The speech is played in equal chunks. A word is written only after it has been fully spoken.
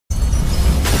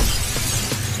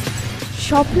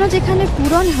স্বপ্ন যেখানে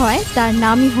পূরণ হয় তার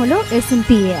নামই হলো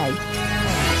SMPAi।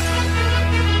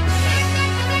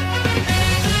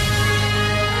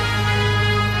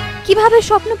 কিভাবে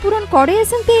স্বপ্ন পূরণ করে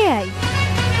SMPAi?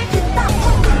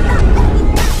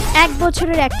 1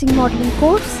 বছরের অ্যাক্টিং মডেলিং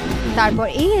কোর্স, তারপর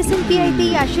এই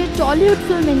SMPAi-তেই আসে টলিউড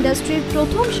ফিল্ম ইন্ডাস্ট্রির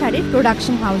প্রথম সারির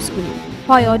প্রোডাকশন হাউসগুলি,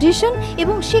 হয় অডিশন,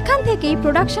 এবং সেখান থেকেই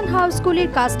প্রোডাকশন হাউসগুলির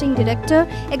কাস্টিং ডিরেক্টর,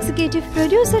 এক্সিকিউটিভ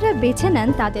প্রডিউসাররা বেছে নেন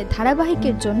তাদের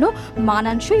ধারাবাহিকের জন্য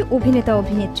মানানসই অভিনেতা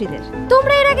অভিনেত্রীদের।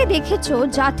 তোমরা এর আগে দেখেছো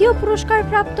জাতীয় পুরস্কার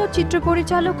প্রাপ্ত চিত্র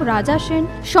পরিচালক রাজা সেন,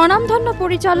 স্বনামধন্য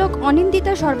পরিচালক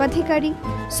Anindita Sarbadhikari,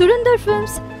 Surinder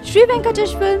films, Shri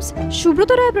Venkatesh films,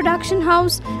 Subrata Roy production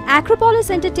house, Acropolis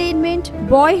entertainment,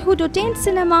 boyhood ও tent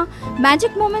cinema,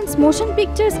 magic moments motion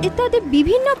pictures ইত্যাদি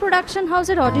বিভিন্ন প্রোডাকশন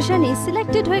হাউসের অডিশনে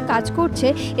সিলেক্টেড হয়ে কাজ করছে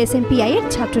SMPAi এর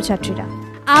ছাত্রছাত্রীরা।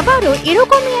 আবারও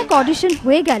এরকমই এক অডিশন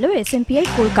হয়ে গেল SMPAi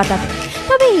কলকাতাতে,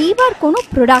 তবে এইবার কোনো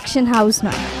প্রোডাকশন হাউস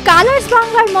নয়। কালার্স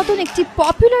বাংলার মতন একটি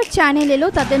পপুলার চ্যানেল এলো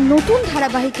তাদের নতুন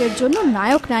ধারাবাহিকের জন্য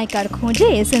নায়ক নায়িকার খোঁজে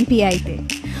SMPAi-তে।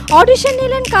 অডিশন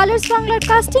নিলেন কালার্স বাংলার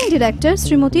casting director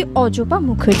Shrimati অজোপা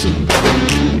Mukherjee.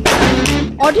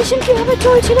 Audition কিভাবে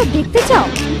চলছিল দেখতে চাও?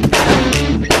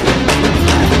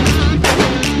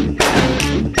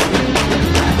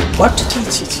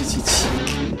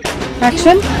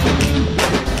 অ্যাকশন।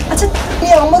 আচ্ছা, তুমি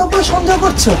আমার উপর সন্দেহ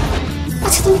করছো?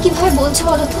 আচ্ছা, তুমি কিভাবে বলছো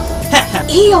বলো তো?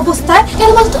 এই অবস্থায় কেন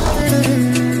বলতো?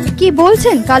 কি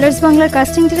বলছেন কালার্স বাংলার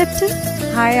কাস্টিং ডিরেক্টর?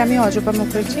 হাই, আমি অজোপা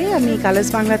মুখার্জি, আমি কালার্স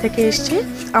বাংলা থেকে এসেছি।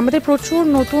 আমাদের প্রচুর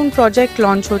নতুন প্রজেক্ট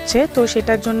লঞ্চ হচ্ছে, তো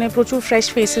সেটার জন্য প্রচুর ফ্রেশ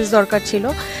ফেসেস দরকার ছিল।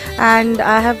 অ্যান্ড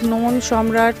আই হ্যাভ নোন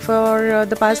সম্রাট for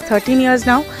the past 13 years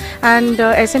now, and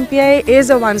SMPAi is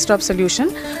a one stop solution.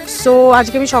 So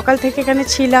আজকে আমি সকাল থেকে এখানে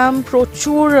ছিলাম,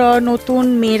 প্রচুর নতুন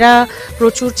মেয়েরা,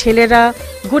 প্রচুর ছেলেরা,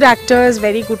 good actors,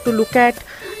 very good to look at,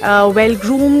 well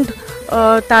groomed,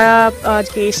 তারা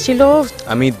আজকে এসেছিল।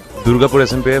 আমি দুর্গাপুর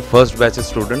SMPAi ফার্স্ট ব্যাচের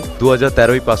স্টুডেন্ট,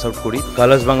 2013 পাস আউট করি।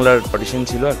 কালার্স বাংলার অডিশন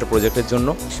ছিল একটা প্রজেক্টের জন্য।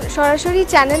 সরাসরি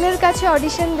চ্যানেলের কাছে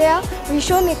অডিশন দেয়া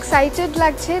ভীষণ এক্সাইটেড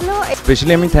লাগছিল।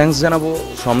 স্পেশালি আমি থ্যাঙ্কস জানাবো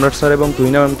সম্রাট স্যার এবং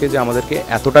তুহিনা ম্যামকে যে আমাদেরকে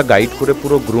এতটা গাইড করে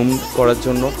পুরো গ্রুম করার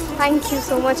জন্য। Thank you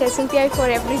so much SMPAi for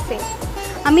everything.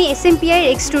 আমি SMPAi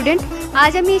এর স্টুডেন্ট।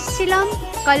 আজ আমি এসেছিলাম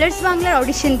কালার্স বাংলার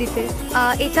অডিশন দিতে।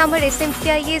 এটা আমার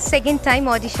SMPAi এর second time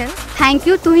audition. Thank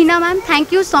you Tuhina ma'am, thank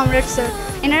you সম্রাট স্যার।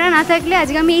 এনারা না থাকলে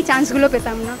আজকে আমি এই চান্সগুলো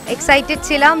পেতাম না। এক্সাইটেড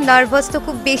ছিলাম, নার্ভাস তো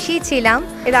খুব বেশি ছিলাম।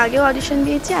 এর আগেও অডিশন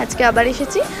দিয়েছি, আজকে আবার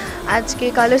এসেছি। আজকে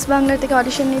কালার্স বাংলা থেকে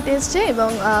অডিশন নিতে এসেছে এবং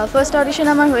ফার্স্ট অডিশন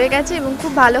আমার হয়ে গেছে এবং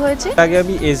খুব ভালো হয়েছে। আগে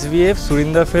আমি SVF,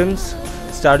 সুরিন্দর ফিল্মস,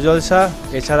 স্টার জলসা,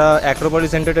 এছাড়া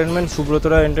অ্যাক্রোপলিস এন্টারটেইনমেন্ট, সুব্রত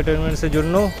রায় এন্টারটেইনমেন্টসের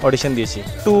জন্য অডিশন দিয়েছি।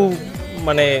 একটু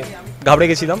মানে ঘাবড়ে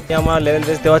গেছিলাম, আমার লেভেল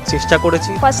বেস্ট দেওয়ার চেষ্টা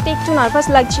করেছি। ফার্স্টে একটু নার্ভাস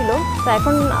লাগছিল, তো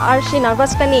এখন আর সেই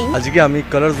নার্ভাসটা নেই। আজকে আমি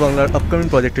কালার্স বাংলার আপকামিং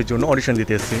প্রজেক্টের জন্য অডিশন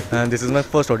দিতে এসেছি, and this is my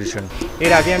first audition.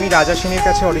 এর আগে আমি রাজা সেনের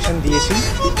কাছে অডিশন দিয়েছি,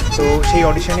 তো সেই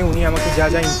অডিশনে উনি আমাকে যা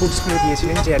যা ইনপুটসগুলো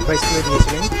দিয়েছিলেন, যে অ্যাডভাইসগুলো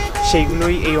দিয়েছিলেন,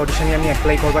 সেইগুলোই এই অডিশনে আমি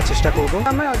অ্যাপ্লাই করবার চেষ্টা করব।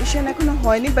 আমার অডিশন এখনো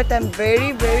হয়নি, but I am very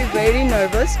very very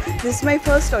nervous. This my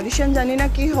first audition, জানি না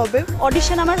কি হবে।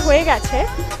 অডিশন আমার হয়ে গেছে,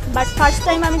 বাট ফার্স্ট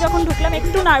টাইম আমি যখন ঢুকলাম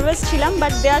একটু নার্ভাস ছিলাম,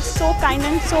 but they R so kind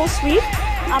and so sweet.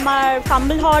 আমার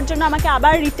ফাম্বল হওয়ার জন্য আমাকে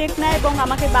আবার রিটেক নেয় এবং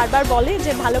আমাকে বারবার বলে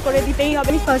যে ভালো করে দিতেই হবে।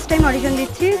 আমি ফার্স্ট টাইম অডিশন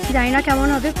দিচ্ছি, জানি না কেমন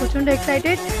হবে, প্রচণ্ড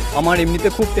এক্সাইটেড। আমার এমনিতে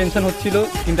খুব টেনশন হচ্ছিল,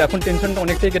 কিন্তু এখন টেনশনটা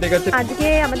অনেকটাই কেটে গেছে। আজকে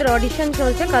আমাদের অডিশন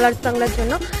চলছে কালার্স বাংলার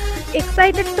জন্য।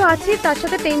 এক্সাইটেড তো আছি, তার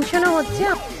সাথে টেনশনও হচ্ছে।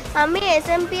 আমি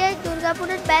SMPAi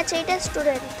দুর্গাপুরের ব্যাচ 8 এর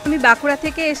স্টুডেন্ট। আমি বাঁকুড়া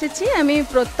থেকে এসেছি। আমি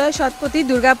প্রত্যয় সৎপতি,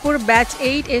 দুর্গাপুর ব্যাচ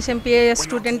 8 SMPAi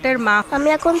স্টুডেন্টের মা। আমি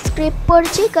এখন স্ক্রিপ্ট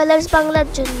পড়ছি কালার্স বাংলার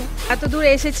জন্য। এত দূর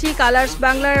এসেছি কালার্স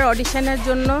বাংলার অডিশনের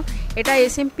জন্য। এটা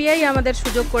SMPAi আমাদের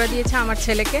সুযোগ করে দিয়েছে আমার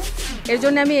ছেলেকে। এর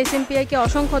জন্য আমি SMPAiকে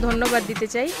অসংখ্য ধন্যবাদ দিতে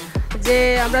চাই যে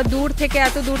আমরা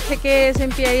এত দূর থেকে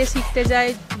SMPAi শিখতে যাই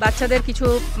বাচ্চাদের কিছু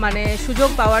মানে সুযোগ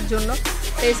পাওয়ার জন্য।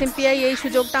 তো SMPAi এই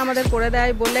সুযোগটা আমাদের করে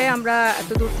দেয় বলে আমরা এত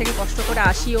দূর থেকে কষ্ট করে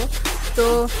আসিও। তো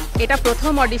এটা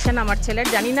প্রথম অডিশন আমার ছেলের,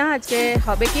 জানি না আজকে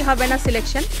হবে কি হবে না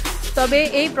সিলেকশন, তবে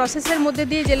এই প্রসেসের মধ্যে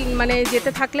দিয়ে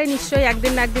যেতে থাকলে নিশ্চয়ই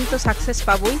একদিন না একদিন তো সাকসেস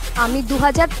পাবই। আমি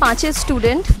 2005-এর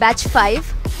স্টুডেন্ট, ব্যাচ 5।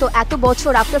 তো এত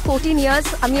বছর আফটার 14 ইয়ার্স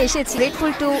আমি এসেছি।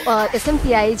 গ্রেটফুল টু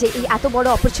SMPAi যে এই এত বড়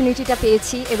অপরচুনিটিটা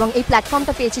পেয়েছি এবং এই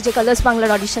প্ল্যাটফর্মটা পেয়েছি যে কালার্স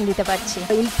বাংলার অডিশন দিতে পারছি।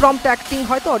 ইমপ্রম্পট অ্যাক্টিং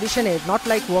হয়তো অডিশনে, নট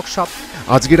লাইক ওয়ার্কশপ।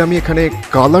 আজকের আমি এখানে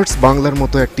কালার্স বাংলার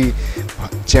মতো একটি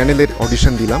চ্যানেলের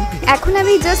অডিশন দিলাম। এখন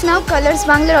আমি জাস্ট নাও কালার্স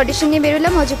বাংলার অডিশন নিয়ে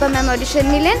বেরোলাম। অজোপা ম্যাম অডিশন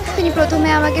নিলেন, তিনি প্রথমে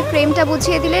আমাকে ফ্রেমটা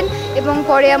বুঝিয়ে দিলেন এবং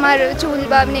পরে আমার চুল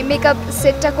বা মেকআপ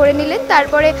সেটটা করে নিলেন।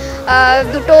 তারপরে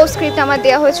দুটো স্ক্রিপ্ট আমার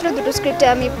দেওয়া হয়েছিল, দুটো স্ক্রিপ্টে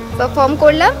আমি পারফর্ম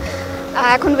করলাম।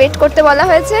 এখন ওয়েট করতে বলা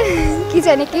হয়েছে, কি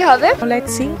জানি কি হবে।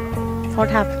 Let's see what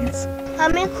happens.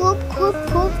 আমি খুব খুব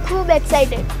খুব খুব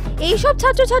এক্সাইটেড। এইসব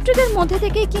ছাত্রছাত্রীদের মধ্যে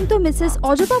থেকে কিন্তু মিসেস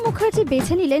অজপা মুখার্জি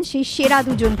বেছে নিলেন সেই সেরা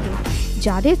দুজনকে,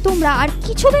 যাদের তোমরা আর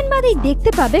কিছুদিন বাদেই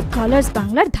দেখতে পাবে কালার্স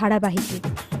বাংলার ধারাবাহিকে।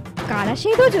 কারা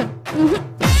সেই দুজন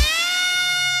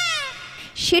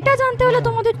সেটা জানতে হলে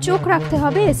তোমাদের চোখ রাখতে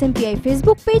হবে SMPAi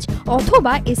ফেসবুক পেজ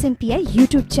অথবা SMPAi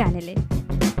ইউটিউব চ্যানেলে।